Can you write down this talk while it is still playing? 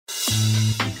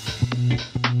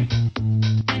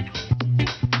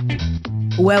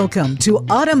Welcome to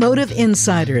Automotive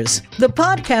Insiders, the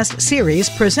podcast series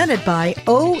presented by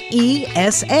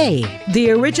OESA, the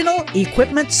Original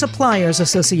Equipment Suppliers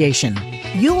Association.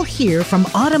 You'll hear from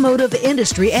automotive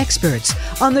industry experts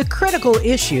on the critical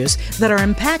issues that are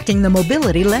impacting the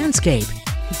mobility landscape.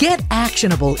 Get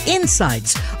actionable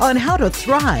insights on how to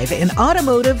thrive in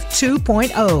Automotive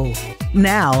 2.0.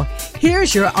 Now,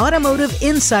 here's your Automotive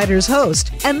Insiders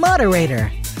host and moderator,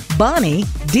 Bonnie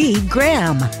D.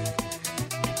 Graham.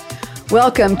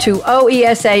 Welcome to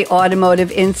OESA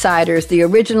Automotive Insiders, the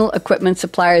Original Equipment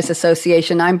Suppliers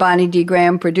Association. I'm Bonnie D.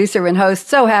 Graham, producer and host.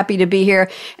 So happy to be here.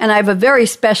 And I have a very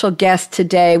special guest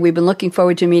today. We've been looking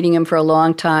forward to meeting him for a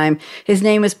long time. His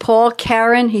name is Paul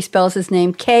Caron. He spells his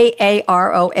name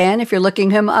K-A-R-O-N, if you're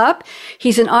looking him up.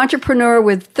 He's an entrepreneur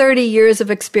with 30 years of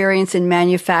experience in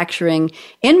manufacturing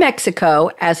in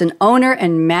Mexico as an owner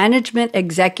and management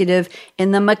executive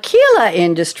in the maquila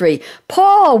industry.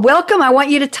 Paul, welcome. I want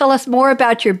you to tell us more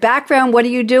about your background. What do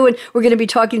you do? And we're going to be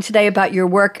talking today about your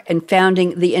work and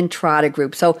founding the Entrada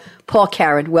Group. So, Paul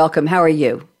Caron, welcome. How are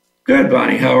you? Good,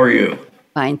 Bonnie. How are you?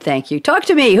 Fine, thank you. Talk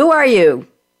to me. Who are you?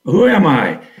 Who am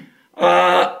I?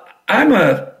 I'm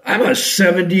a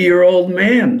 70-year-old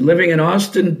man living in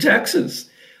Austin, Texas.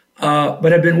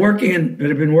 But I've been working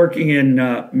in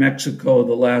Mexico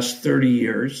the last 30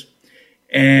 years,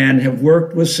 and have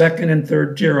worked with second and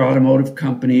third tier automotive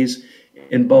companies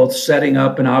in both setting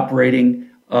up and operating,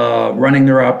 running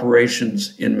their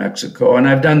operations in Mexico. And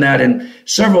I've done that in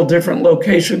several different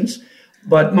locations,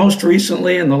 but most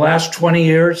recently in the last 20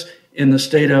 years in the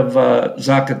state of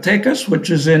Zacatecas, which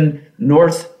is in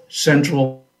north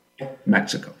central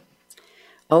Mexico.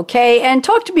 Okay, and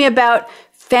talk to me about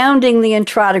founding the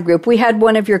Entrada Group. We had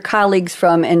one of your colleagues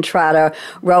from Entrada,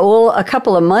 Raul, a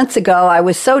couple of months ago. I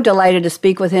was so delighted to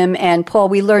speak with him. And Paul,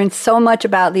 we learned so much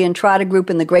about the Entrada Group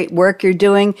and the great work you're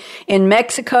doing in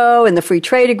Mexico and the free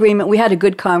trade agreement. We had a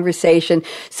good conversation.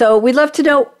 So we'd love to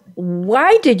know,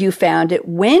 why did you found it?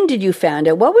 When did you found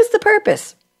it? What was the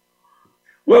purpose?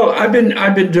 Well, I've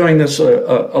been doing this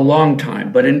a long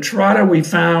time, but Entrada we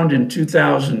found in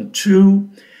 2002.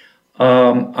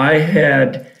 I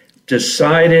had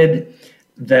decided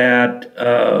that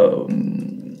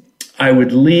I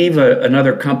would leave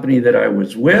another company that I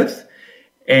was with,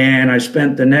 and I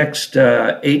spent the next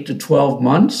 8 to 12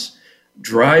 months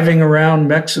driving around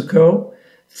Mexico,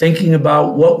 thinking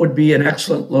about what would be an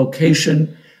excellent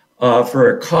location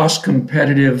for a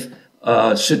cost-competitive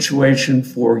situation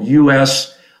for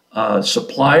U.S.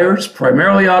 Suppliers,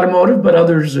 primarily automotive, but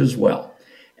others as well.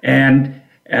 And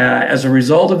as a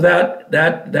result of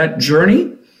that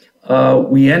journey,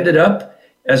 we ended up,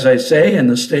 as I say, in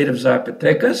the state of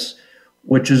Zacatecas,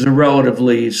 which is a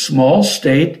relatively small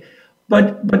state,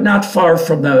 but not far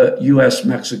from the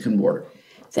U.S.-Mexican border.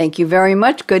 Thank you very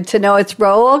much. Good to know. It's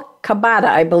Raul Cabada.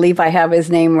 I believe I have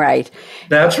his name right.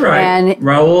 That's right. And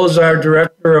Raul is our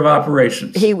director of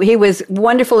operations. He was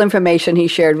wonderful information he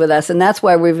shared with us, and that's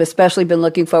why we've especially been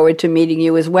looking forward to meeting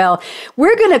you as well.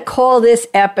 We're going to call this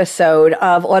episode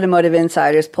of Automotive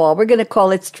Insiders, Paul, we're going to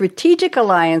call it Strategic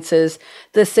Alliances,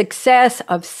 the Success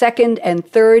of Second and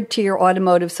Third Tier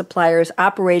Automotive Suppliers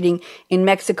Operating in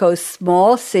Mexico's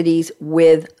Small Cities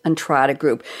with Entrada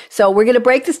Group. So we're going to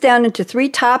break this down into 3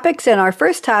 topics, and our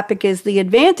first topic is the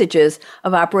advantages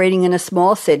of operating in a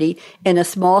small city, in a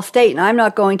small state. And I'm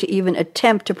not going to even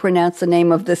attempt to pronounce the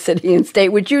name of the city and state,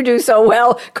 which you do so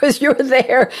well because you're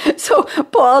there. So,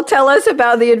 Paul, tell us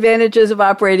about the advantages of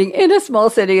operating in a small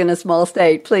city, in a small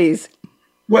state, please.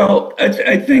 Well,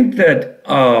 I think that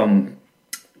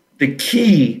the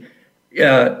key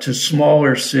to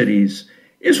smaller cities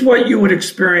is what you would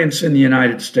experience in the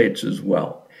United States as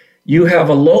well. You have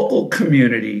a local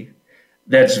community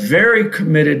that's very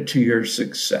committed to your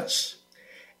success.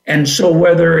 And so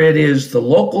whether it is the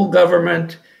local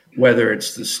government, whether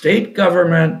it's the state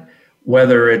government,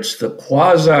 whether it's the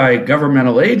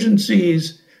quasi-governmental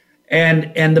agencies,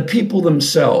 and the people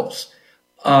themselves,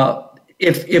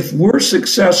 if we're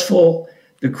successful,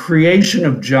 the creation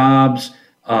of jobs,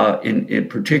 in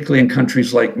particularly in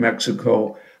countries like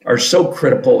Mexico, are so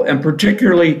critical, and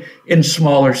particularly in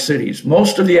smaller cities.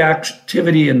 Most of the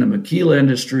activity in the maquila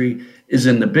industry is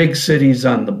in the big cities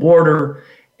on the border,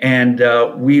 and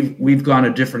we've gone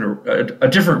a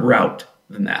different route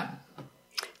than that.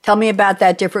 Tell me about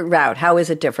that different route. How is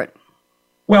it different?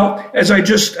 Well, as I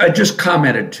just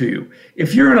commented to you,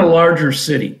 if you're in a larger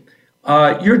city,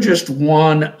 you're just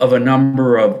one of a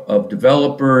number of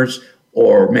developers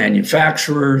or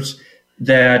manufacturers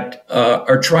that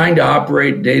are trying to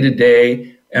operate day to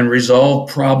day and resolve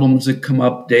problems that come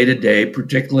up day to day,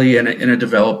 particularly in a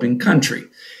developing country.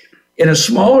 In a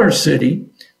smaller city,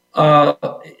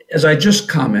 as I just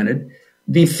commented,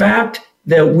 the fact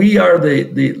that we are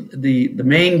the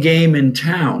main game in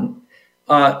town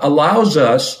allows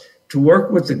us to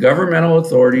work with the governmental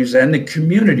authorities and the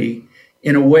community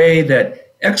in a way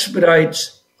that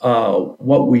expedites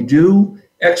what we do,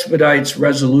 expedites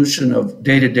resolution of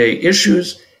day-to-day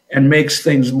issues, and makes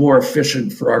things more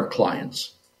efficient for our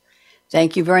clients.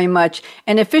 Thank you very much.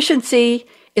 And efficiency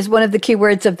is one of the key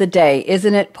words of the day,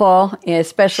 isn't it, Paul?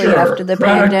 Especially after the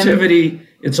pandemic.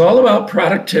 It's all about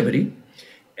productivity.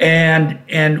 And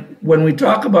when we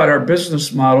talk about our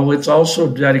business model, it's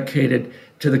also dedicated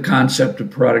to the concept of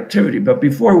productivity. But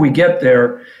before we get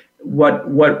there,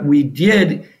 what we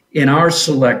did in our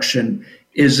selection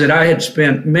is that I had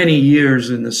spent many years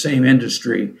in the same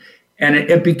industry, and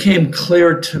it became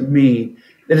clear to me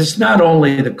that it's not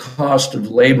only the cost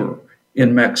of labor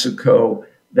in Mexico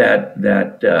that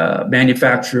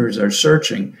manufacturers are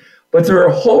searching, but there are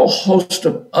a whole host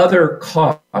of other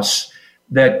costs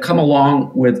that come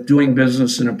along with doing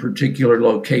business in a particular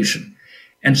location.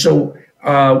 And so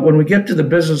when we get to the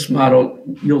business model,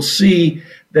 you'll see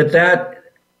that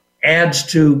adds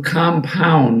to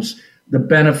compounds the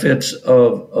benefits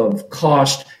of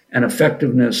cost and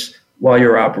effectiveness while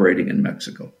you're operating in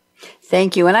Mexico.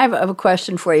 Thank you. And I have a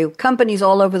question for you. Companies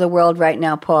all over the world right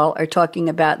now, Paul, are talking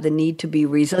about the need to be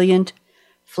resilient,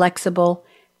 flexible,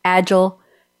 agile,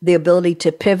 the ability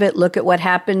to pivot. Look at what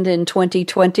happened in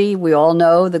 2020. We all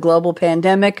know the global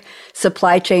pandemic.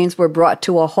 Supply chains were brought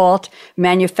to a halt.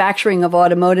 Manufacturing of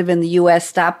automotive in the U.S.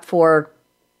 stopped for,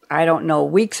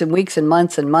 weeks and weeks and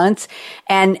months.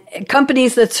 And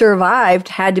companies that survived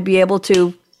had to be able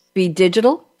to be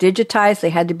digitized. They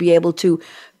had to be able to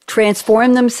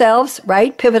transform themselves,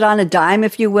 right? Pivot on a dime,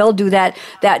 if you will. Do that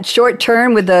short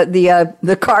turn with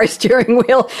the car steering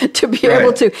wheel to be right.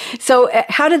 able to. So,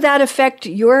 how did that affect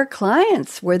your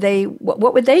clients? What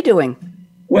were they doing?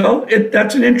 Well,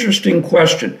 that's an interesting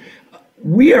question.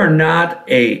 We are not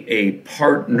a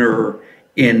partner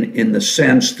in the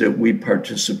sense that we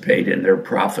participate in their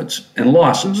profits and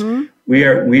losses. Mm-hmm. We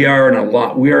are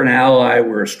an ally.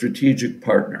 We're a strategic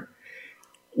partner.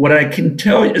 What I can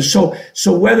tell you is so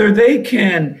whether they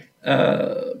can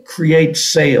create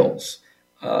sales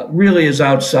really is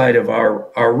outside of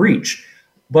our reach.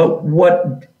 But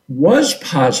what was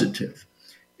positive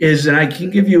is, and I can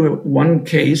give you one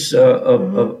case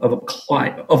of a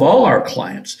client, of all our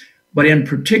clients, but in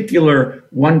particular,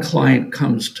 one client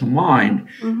comes to mind,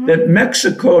 mm-hmm. that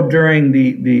Mexico during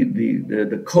the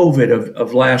COVID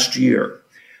of last year,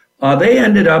 they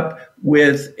ended up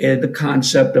with the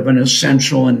concept of an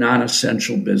essential and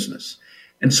non-essential business.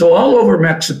 And so all over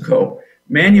Mexico,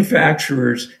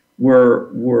 manufacturers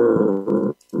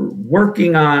were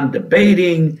working on,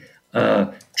 debating,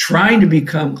 trying to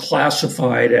become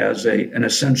classified as an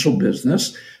essential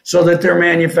business so that their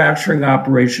manufacturing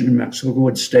operation in Mexico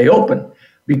would stay open,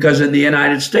 because in the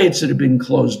United States it had been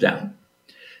closed down.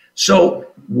 So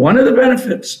one of the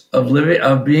benefits of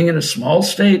being in a small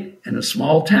state and a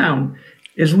small town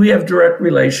is we have direct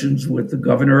relations with the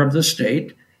governor of the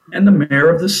state and the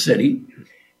mayor of the city.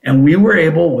 And we were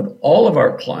able, with all of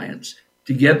our clients,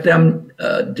 to get them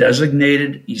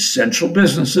designated essential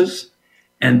businesses.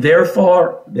 And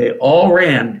therefore, they all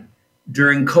ran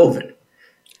during COVID.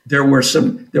 There were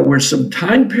some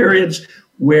time periods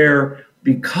where,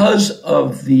 because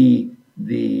of the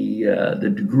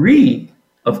degree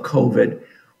of COVID,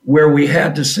 where we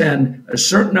had to send a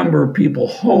certain number of people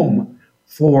home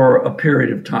for a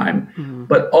period of time, mm-hmm.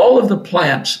 but all of the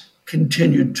plants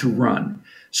continued to run.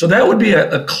 So that would be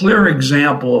a clear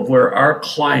example of where our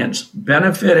clients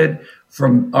benefited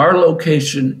from our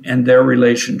location and their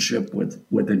relationship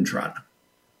with Entrada.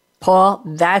 Paul,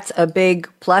 that's a big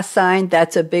plus sign.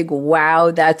 That's a big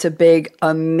wow. That's a big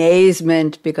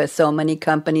amazement, because so many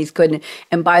companies couldn't.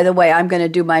 And by the way, I'm going to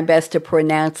do my best to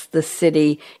pronounce the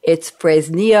city. It's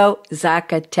Fresnillo,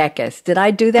 Zacatecas. Did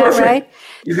I do that Perfect. Right?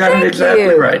 You got it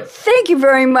exactly right. Thank you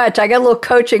very much. I got a little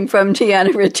coaching from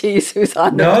Deanna Ortiz, who's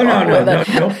on the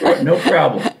call. No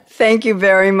problem. Thank you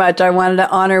very much. I wanted to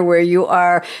honor where you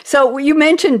are. So you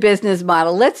mentioned business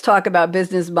model. Let's talk about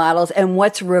business models and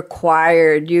what's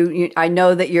required. I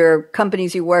know that your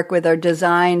companies you work with are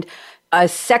designed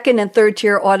as second and third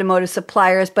tier automotive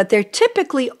suppliers, but they're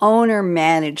typically owner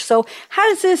managed. So how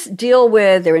does this deal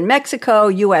with, they're in Mexico,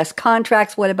 U.S.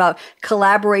 contracts? What about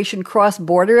collaboration cross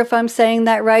border, if I'm saying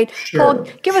that right? Sure, Paul,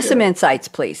 give us some insights,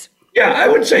 please. Yeah, I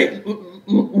would say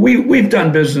we've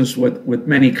done business with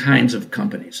many kinds of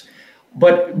companies,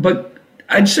 but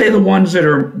I'd say the ones that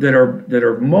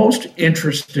are most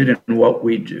interested in what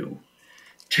we do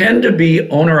tend to be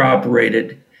owner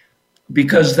operated,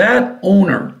 because that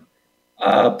owner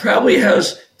probably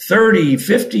has 30,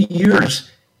 50 years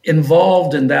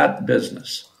involved in that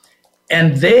business.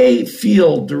 And they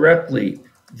feel directly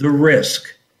the risk.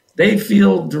 They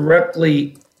feel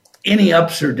directly any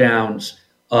ups or downs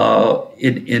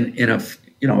in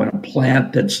a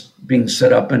plant that's being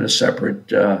set up in a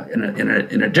separate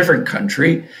in a different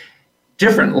country,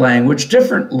 different language,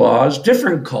 different laws,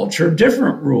 different culture,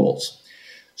 different rules.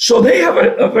 So they have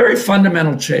a very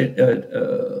fundamental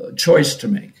choice to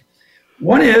make.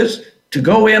 One is to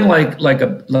go in like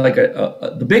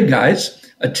the big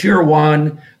guys, a tier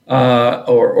one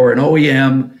or an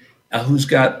OEM who's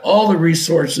got all the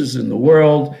resources in the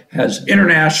world, has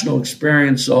international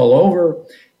experience all over,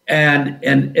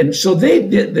 and so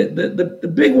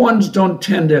the big ones don't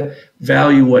tend to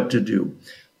value what to do,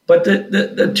 but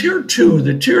the tier two,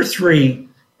 the tier three,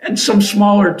 and some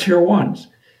smaller tier ones,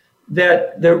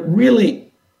 that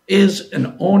really is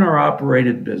an owner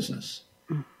operated business.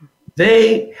 Mm-hmm.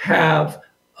 They have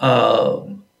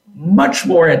much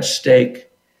more at stake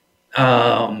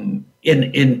in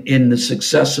the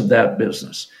success of that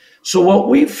business. So what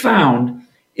we've found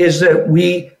is that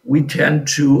we tend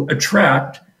to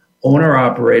attract owner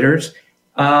operators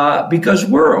because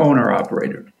we're owner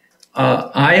operated.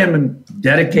 I am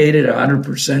dedicated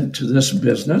 100% to this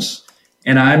business,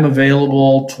 and I'm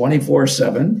available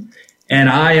 24/7. And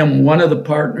I am one of the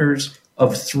partners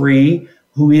of three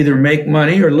who either make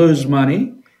money or lose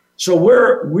money. So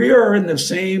we are in the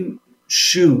same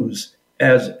shoes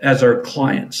as our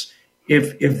clients.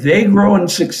 If they grow and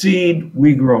succeed,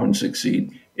 we grow and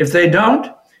succeed. If they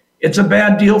don't, it's a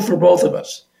bad deal for both of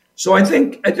us. So I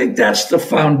think that's the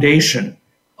foundation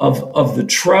of the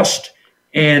trust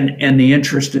and the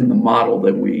interest in the model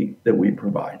that we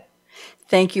provide.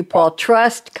 Thank you, Paul.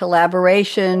 Trust,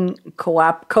 collaboration,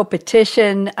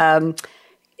 competition.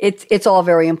 It's all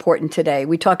very important today.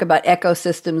 We talk about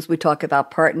ecosystems. We talk about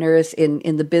partners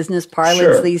in the business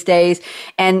parlance these days.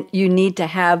 And you need to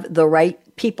have the right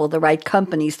people, the right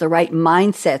companies, the right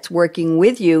mindsets working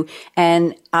with you.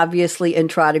 And obviously,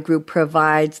 Entrata Group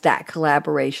provides that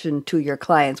collaboration to your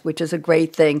clients, which is a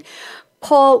great thing.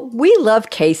 Paul, we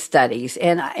love case studies.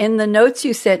 And in the notes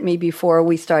you sent me before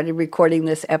we started recording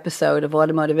this episode of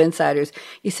Automotive Insiders,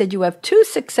 you said you have 2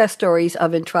 success stories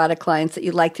of Entrata clients that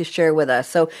you'd like to share with us.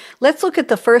 So let's look at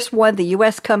the first one, the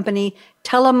U.S. company,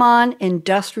 Telamon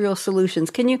Industrial Solutions.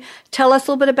 Can you tell us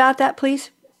a little bit about that, please?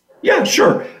 Yeah,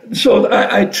 sure. So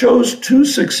I chose 2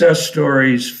 success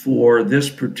stories for this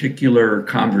particular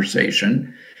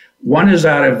conversation. One is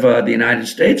out of the United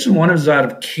States and one is out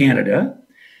of Canada.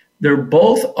 They're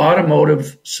both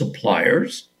automotive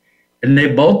suppliers, and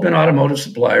they've both been automotive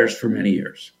suppliers for many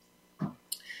years.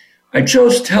 I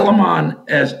chose Telamon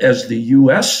as the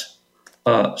U.S.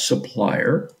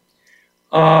 Supplier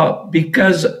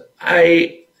because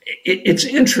it's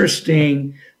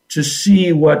interesting to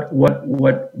see what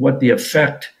the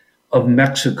effect of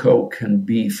Mexico can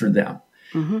be for them.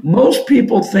 Mm-hmm. Most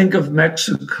people think of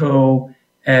Mexico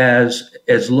as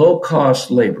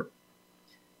low-cost labor,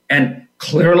 and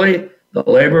clearly, the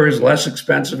labor is less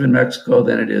expensive in Mexico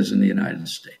than it is in the United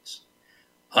States.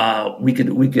 We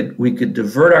could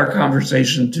divert our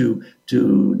conversation to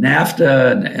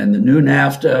NAFTA and the new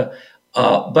NAFTA,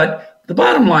 but the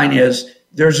bottom line is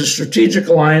there's a strategic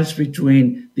alliance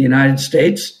between the United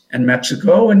States and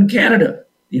Mexico and Canada,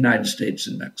 the United States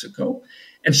and Mexico,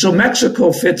 and so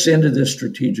Mexico fits into this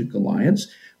strategic alliance.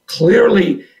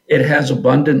 Clearly, it has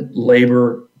abundant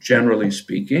labor, generally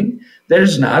speaking, that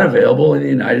is not available in the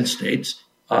United States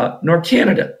nor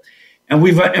Canada. And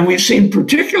we've seen,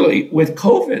 particularly with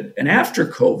COVID and after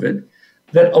COVID,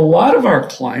 that a lot of our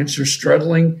clients are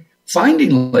struggling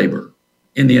finding labor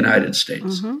in the United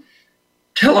States. Mm-hmm.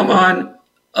 Telamon,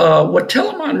 what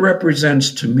Telamon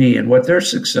represents to me and what their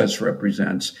success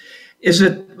represents is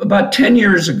that about 10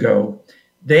 years ago,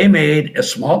 they made a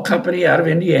small company out of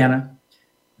Indiana.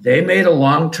 They made a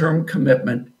long-term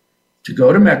commitment to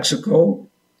go to Mexico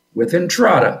with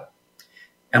Entrata.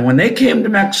 And when they came to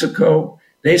Mexico,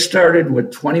 they started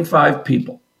with 25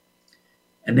 people.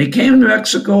 And they came to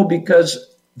Mexico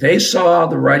because they saw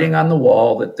the writing on the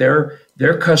wall that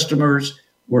their customers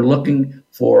were looking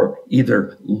for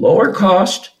either lower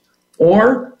cost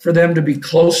or for them to be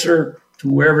closer to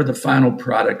wherever the final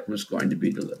product was going to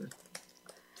be delivered.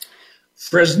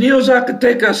 Fresnillo,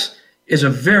 Zacatecas is a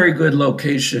very good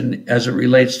location as it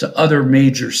relates to other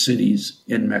major cities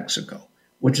in Mexico,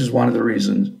 which is one of the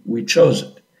reasons we chose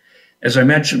it. As I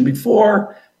mentioned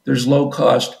before, there's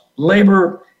low-cost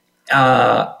labor.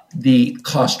 the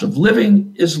cost of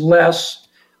living is less.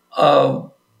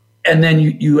 And then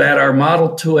you add our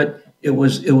model to it. It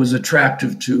was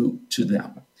attractive to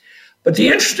them. But the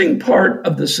interesting part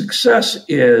of the success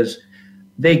is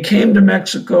they came to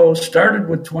Mexico, started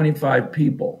with 25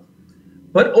 people.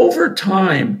 But over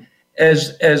time,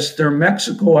 as their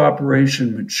Mexico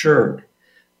operation matured,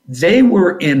 they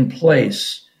were in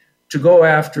place to go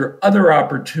after other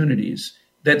opportunities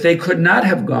that they could not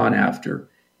have gone after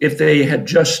if they had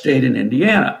just stayed in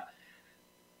Indiana.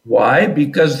 Why?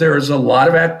 Because there is a lot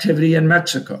of activity in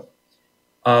Mexico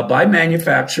by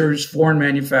manufacturers, foreign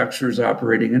manufacturers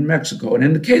operating in Mexico. And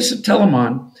in the case of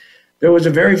Telamon, there was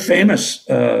a very famous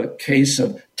case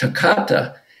of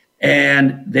Takata,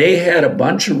 and they had a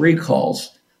bunch of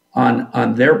recalls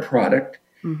on their product.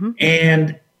 Mm-hmm.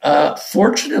 And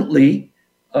fortunately,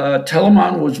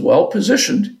 Telamon was well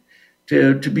positioned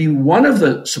to be one of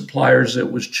the suppliers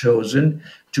that was chosen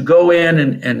to go in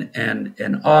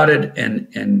and audit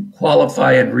and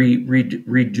qualify and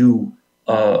redo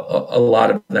a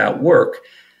lot of that work.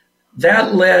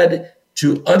 That led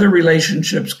to other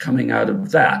relationships coming out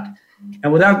of that.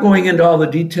 And without going into all the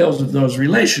details of those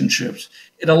relationships,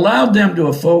 it allowed them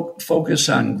to focus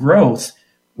on growth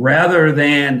rather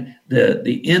than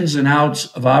the ins and outs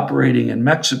of operating in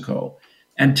Mexico.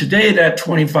 And today, that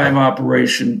 25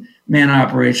 man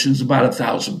operation is about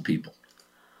 1,000 people.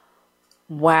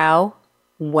 Wow,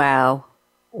 wow,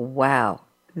 wow.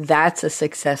 That's a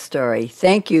success story.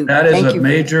 Thank you. That is a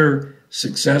major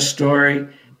success story,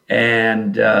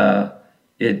 and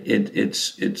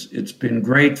it's been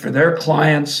great for their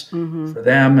clients, mm-hmm. for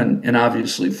them, and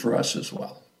obviously for us as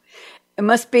well. It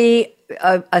must be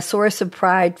a source of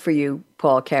pride for you,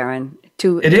 Paul Caron,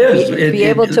 to be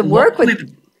able to work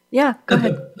with. Yeah, go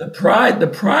ahead. The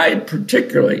pride,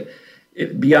 particularly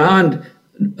beyond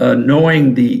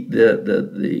knowing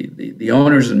the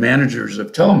owners and managers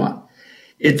of Telamon.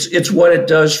 It's what it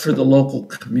does for the local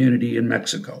community in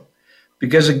Mexico.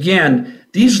 Because again,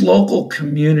 these local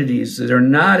communities that are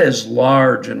not as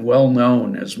large and well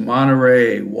known as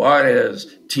Monterrey,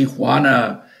 Juarez,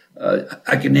 Tijuana,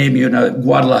 I can name you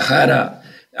Guadalajara,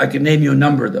 I can name you a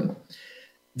number of them.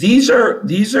 These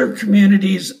are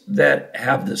communities that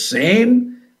have the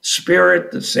same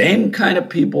spirit, the same kind of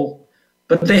people,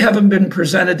 but they haven't been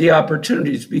presented the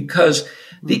opportunities because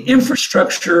the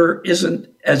infrastructure isn't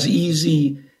as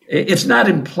easy. It's not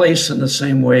in place in the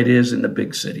same way it is in the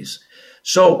big cities.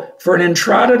 So for an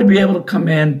Entrada to be able to come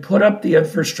in, put up the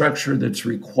infrastructure that's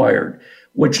required,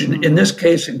 which in this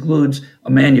case includes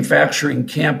a manufacturing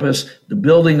campus, the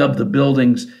building of the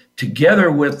buildings,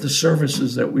 together with the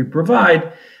services that we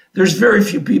provide, there's very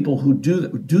few people who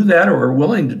do that or are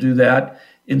willing to do that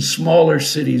in smaller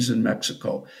cities in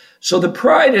Mexico. So the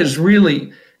pride is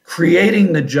really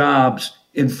creating the jobs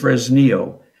in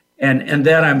Fresnillo, and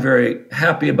that I'm very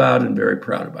happy about and very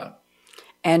proud about.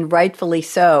 And rightfully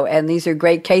so. And these are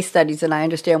great case studies, and I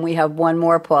understand we have one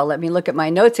more, Paul. Let me look at my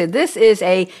notes here. This is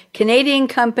a Canadian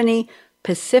company,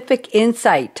 Pacific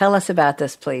Insight. Tell us about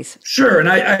this, please. Sure. And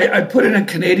I put in a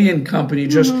Canadian company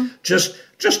just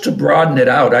to broaden it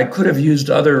out. I could have used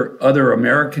other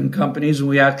American companies, and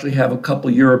we actually have a couple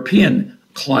European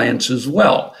clients as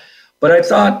well. But I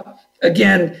thought,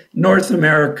 again, North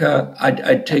America,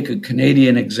 I'd take a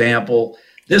Canadian example.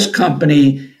 This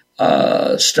company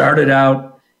started out,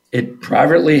 it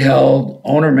privately held,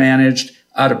 owner managed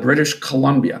out of British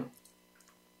Columbia.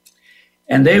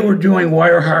 And they were doing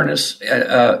wire harness,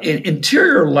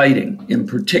 interior lighting in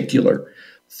particular,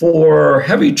 for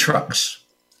heavy trucks.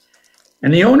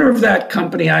 And the owner of that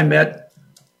company I met,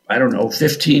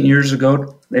 15 years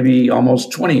ago, maybe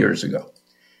almost 20 years ago.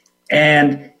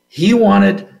 And he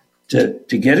wanted to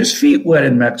get his feet wet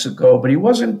in Mexico, but he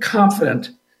wasn't confident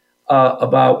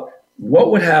about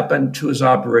what would happen to his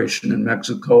operation in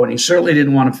Mexico. And he certainly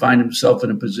didn't want to find himself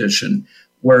in a position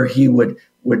where he would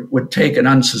take an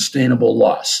unsustainable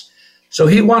loss. So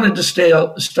he wanted to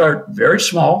start very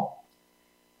small,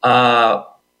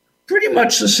 pretty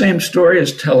much the same story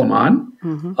as Telamon.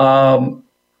 Mm-hmm.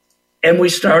 And we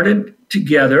started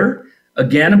together,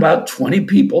 again, about 20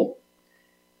 people.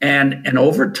 And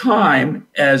over time,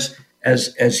 as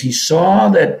he saw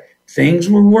that things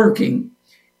were working,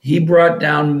 he brought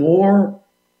down more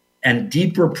and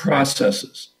deeper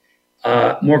processes,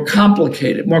 more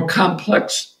complicated, more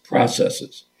complex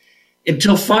processes,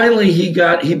 until finally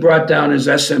he brought down his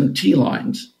SMT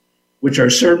lines, which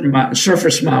are certain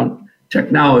surface mount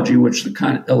technology, which the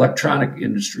kind of electronic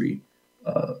industry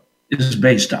is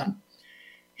based on.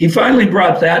 He finally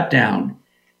brought that down,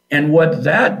 and what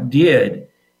that did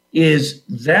is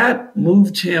that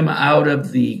moved him out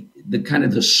of the kind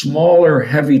of the smaller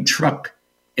heavy truck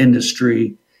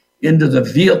industry into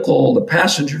the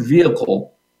passenger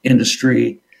vehicle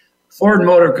industry. Ford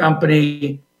Motor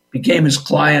Company became his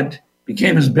client,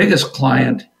 became his biggest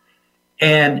client.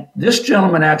 And this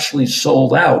gentleman actually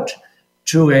sold out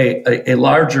to a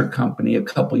larger company a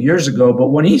couple years ago. But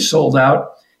when he sold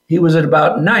out, he was at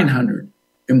about 900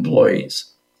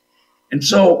 employees. And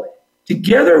so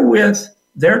together with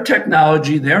their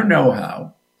technology, their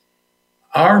know-how,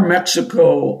 our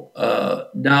Mexico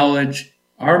knowledge,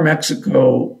 our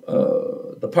Mexico,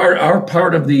 our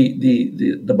part of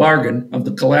the bargain of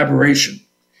the collaboration,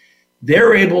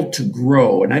 they're able to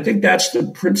grow. And I think that's the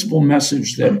principal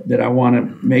message that I want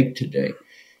to make today.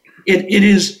 It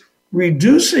is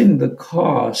reducing the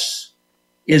costs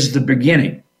is the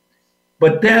beginning.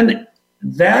 But then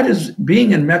that is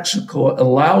being in Mexico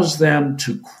allows them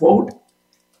to quote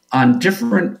on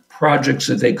different projects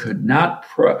that they could not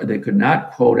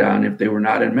quote on if they were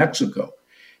not in Mexico.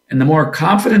 And the more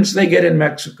confidence they get in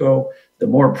Mexico, the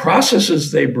more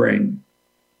processes they bring,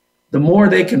 the more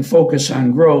they can focus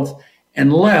on growth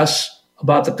and less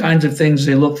about the kinds of things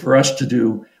they look for us to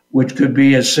do, which could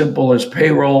be as simple as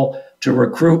payroll to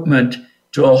recruitment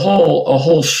to a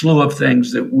whole slew of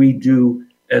things that we do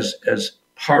as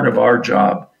part of our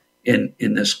job in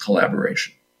this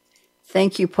collaboration.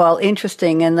 Thank you, Paul.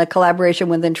 Interesting. And the collaboration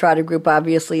with Entrada Group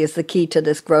obviously is the key to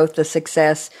this growth, the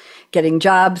success, getting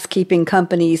jobs, keeping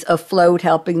companies afloat,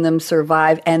 helping them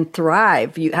survive and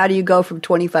thrive. How do you go from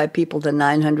 25 people to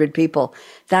 900 people?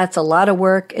 That's a lot of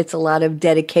work. It's a lot of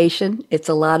dedication. It's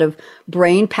a lot of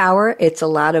brain power. It's a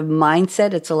lot of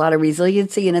mindset. It's a lot of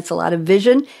resiliency, and it's a lot of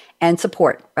vision and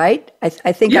support, right? I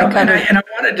think I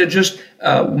wanted to just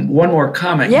one more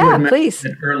comment. Yeah, please.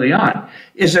 Early on,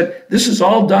 is that this is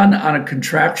all done on a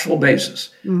contractual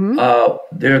basis.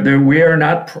 Mm-hmm. We are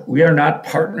not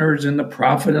partners in the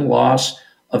profit and loss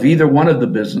of either one of the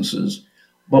businesses,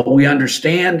 but we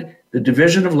understand the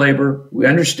division of labor. We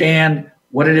understand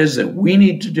what it is that we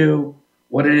need to do,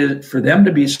 what it is for them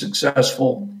to be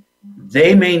successful.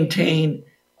 They maintain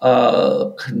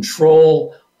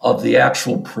control of the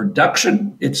actual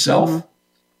production itself. Mm-hmm.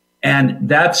 And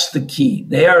that's the key.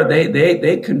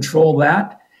 They control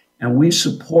that, and we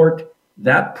support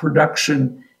that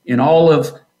production in all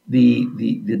of the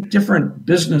different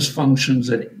business functions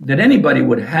that anybody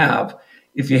would have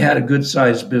if you had a good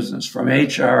sized business, from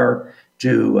HR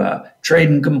to trade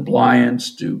and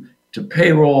compliance to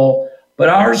payroll. But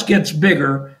ours gets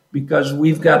bigger because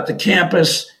we've got the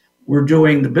campus, we're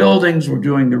doing the buildings, we're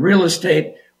doing the real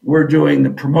estate, we're doing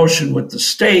the promotion with the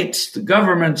states, the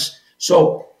governments.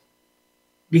 So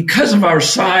because of our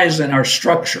size and our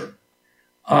structure,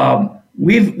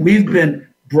 we've been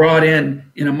brought in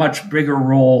a much bigger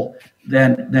role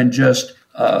than just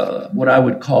what I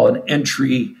would call an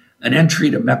entry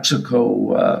to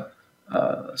Mexico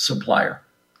supplier.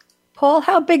 Paul,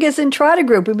 how big is Entrada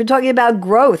Group? We've been talking about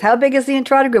growth. How big is the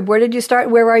Entrada Group? Where did you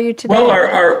start? Where are you today?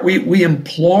 Well, we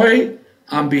employ,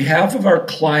 on behalf of our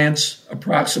clients,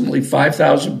 approximately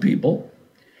 5,000 people.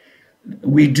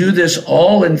 We do this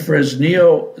all in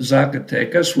Fresnillo,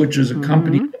 Zacatecas, which is a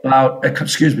company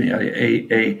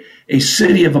a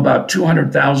city of about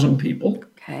 200,000 people.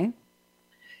 Okay.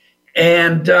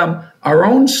 And our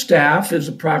own staff is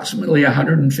approximately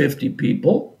 150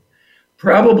 people.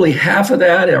 Probably half of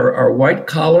that are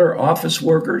white-collar office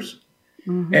workers,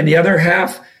 mm-hmm. and the other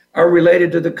half are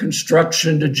related to the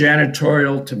construction, to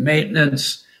janitorial, to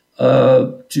maintenance,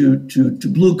 to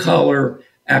blue-collar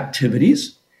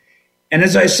activities. And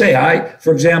as I say,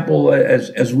 for example,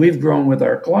 as we've grown with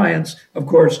our clients, of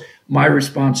course, my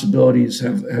responsibilities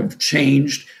have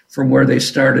changed from where they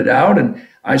started out, and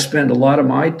I spend a lot of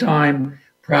my time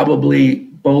probably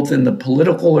both in the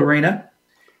political arena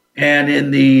and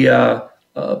in the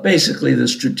basically the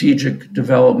strategic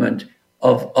development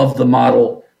of the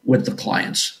model with the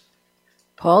clients.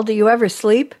 Paul, do you ever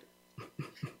sleep?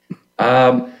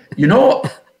 Once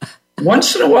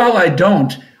in a while I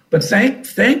don't, but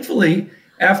thankfully,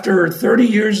 after 30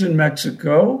 years in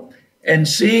Mexico and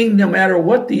seeing no matter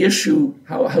what the issue,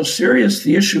 how serious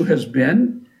the issue has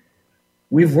been,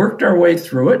 we've worked our way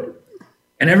through it,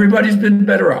 and everybody's been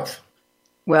better off.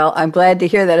 Well, I'm glad to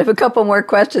hear that. I have a couple more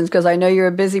questions because I know you're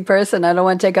a busy person. I don't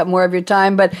want to take up more of your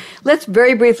time, but let's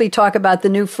very briefly talk about the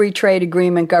new free trade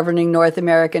agreement governing North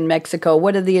America and Mexico.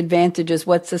 What are the advantages?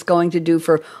 What's this going to do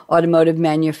for automotive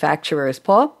manufacturers?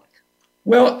 Paul?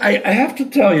 Well, I have to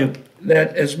tell you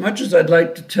that as much as I'd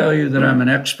like to tell you that I'm an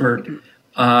expert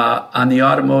on the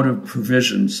automotive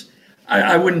provisions,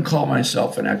 I wouldn't call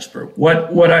myself an expert.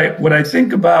 What I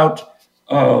think about,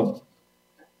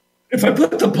 if I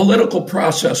put the political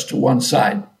process to one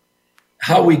side,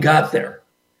 how we got there,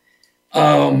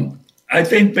 I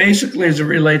think basically as it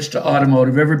relates to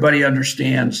automotive, everybody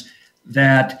understands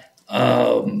that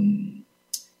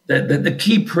that the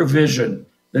key provision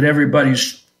that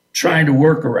everybody's trying to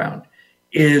work around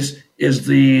is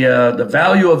the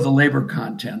value of the labor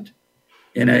content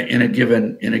in a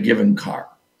given car.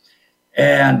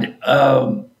 And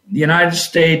the United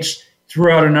States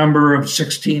threw out a number of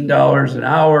 $16 an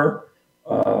hour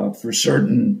for a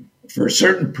certain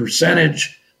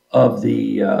percentage of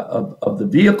the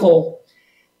vehicle.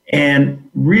 And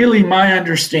really, my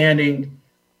understanding,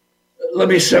 let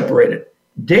me separate it.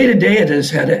 Day to day, it has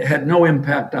had no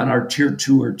impact on our tier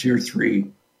 2 or tier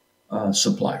 3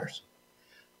 suppliers.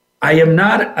 I am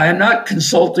not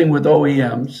consulting with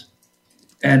OEMs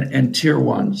and tier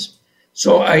 1s,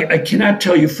 so I cannot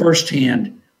tell you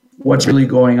firsthand what's really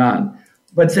going on.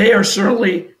 But they are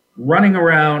certainly running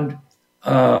around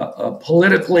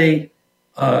politically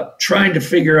trying to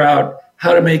figure out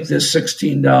how to make this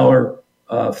 $16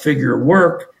 figure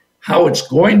work, how it's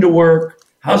going to work,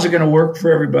 how's it going to work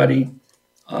for everybody.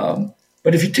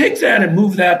 But if you take that and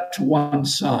move that to one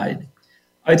side,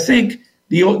 I think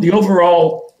the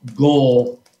overall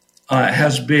goal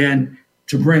has been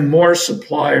to bring more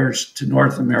suppliers to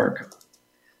North America.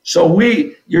 So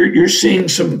you're seeing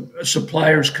some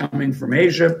suppliers coming from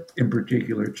Asia, in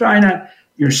particular China.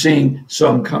 You're seeing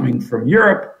some coming from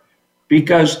Europe,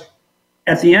 because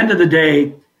at the end of the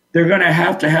day, they're going to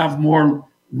have more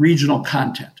regional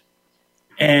content.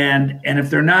 And if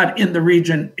they're not in the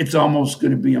region, it's almost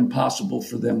going to be impossible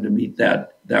for them to meet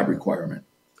that requirement.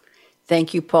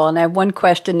 Thank you, Paul. And I have one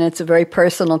question, and it's a very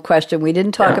personal question. We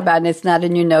didn't talk about it, and it's not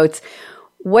in your notes.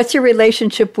 What's your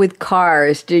relationship with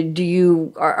cars?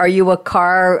 Are you a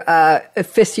car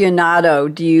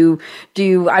aficionado? Do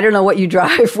you I don't know what you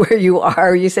drive where you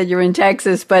are. You said you're in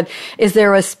Texas, but is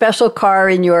there a special car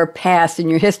in your past, in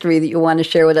your history, that you want to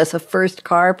share with us? A first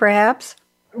car, perhaps?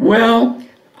 Well,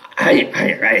 I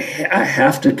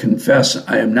have to confess,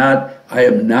 I am not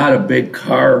a big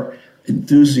car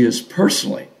enthusiast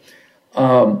personally.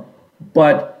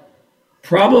 But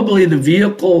probably the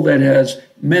vehicle that has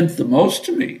meant the most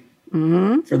to me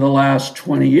for the last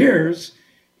 20 years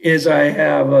is I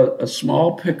have a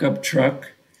small pickup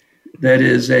truck that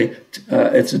is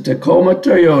it's a Tacoma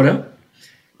Toyota,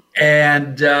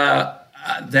 and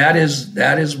that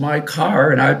is my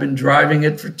car, and I've been driving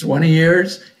it for 20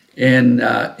 years in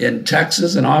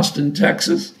Texas, in Austin,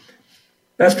 Texas.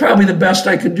 That's probably the best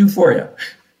I could do for you.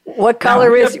 What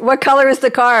color is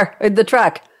the car, the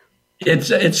truck?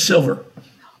 It's silver.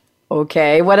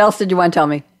 Okay. What else did you want to tell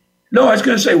me? No, I was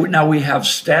going to say, now we have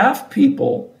staff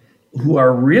people who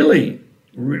are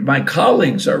my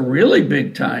colleagues are really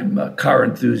big time car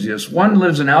enthusiasts. One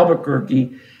lives in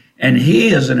Albuquerque, and he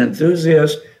is an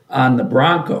enthusiast on the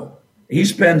Bronco. He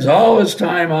spends all his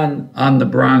time on the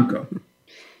Bronco.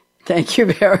 Thank you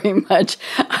very much.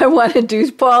 I want to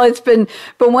do, Paul, it's been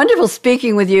wonderful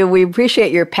speaking with you. We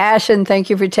appreciate your passion. Thank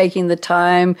you for taking the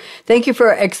time. Thank you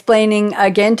for explaining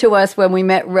again to us. When we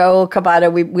met Raul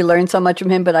Cavada, we learned so much from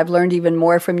him, but I've learned even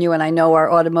more from you. And I know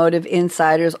our Automotive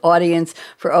Insiders audience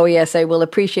for OESA will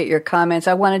appreciate your comments.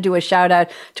 I want to do a shout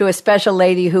out to a special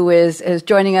lady who is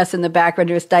joining us in the background.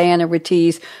 It's Diana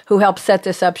Rattiz, who helped set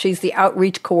this up. She's the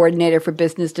outreach coordinator for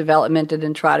business development at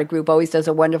Entrada Group. Always does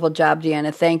a wonderful job,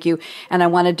 Diana. Thank you. And I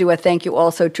want to do a thank you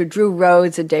also to Drew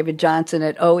Rhodes and David Johnson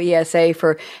at OESA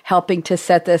for helping to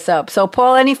set this up. So,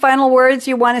 Paul, any final words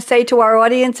you want to say to our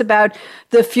audience about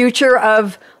the future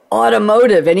of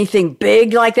automotive? Anything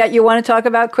big like that you want to talk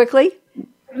about quickly?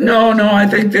 No. I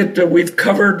think that we've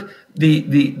covered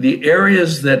the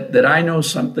areas that I know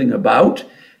something about.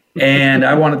 And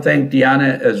I want to thank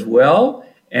Diana as well.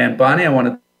 And Bonnie, I want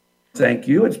to thank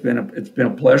you. It's been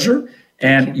a pleasure.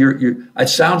 And it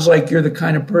sounds like you're the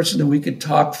kind of person that we could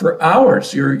talk for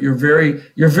hours. You're very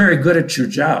good at your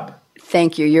job.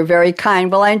 Thank you. You're very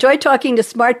kind. Well, I enjoy talking to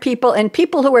smart people and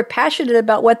people who are passionate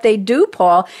about what they do,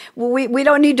 Paul. We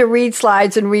don't need to read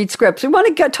slides and read scripts. We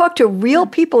want to talk to real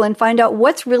people and find out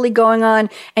what's really going on.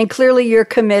 And clearly you're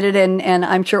committed, and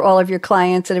I'm sure all of your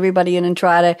clients and everybody in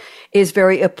Entrada is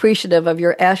very appreciative of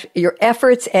your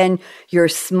efforts and your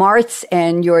smarts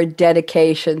and your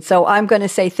dedication. So I'm going to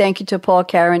say thank you to Paul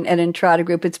Caron at Entrada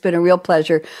Group. It's been a real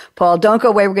pleasure. Paul, don't go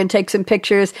away. We're going to take some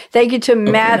pictures. Thank you to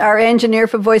Matt, our engineer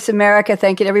for Voice America.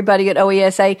 Thank you to everybody at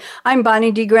OESA. I'm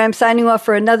Bonnie D. Graham signing off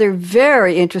for another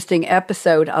very interesting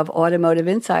episode of Automotive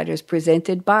Insiders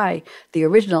presented by the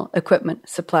Original Equipment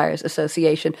Suppliers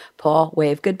Association. Paul,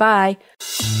 wave goodbye.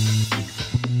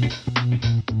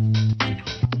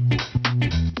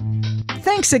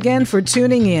 Thanks again for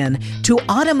tuning in to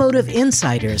Automotive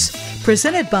Insiders,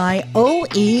 presented by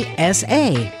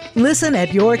OESA. Listen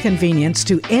at your convenience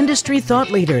to industry thought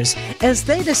leaders as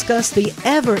they discuss the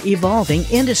ever-evolving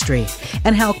industry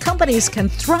and how companies can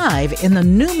thrive in the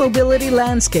new mobility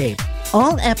landscape.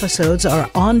 All episodes are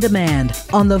on demand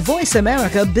on the Voice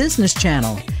America Business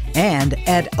Channel and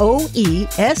at oesa.org.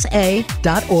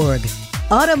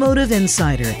 Automotive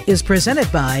Insider is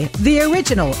presented by the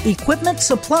Original Equipment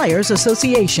Suppliers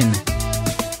Association.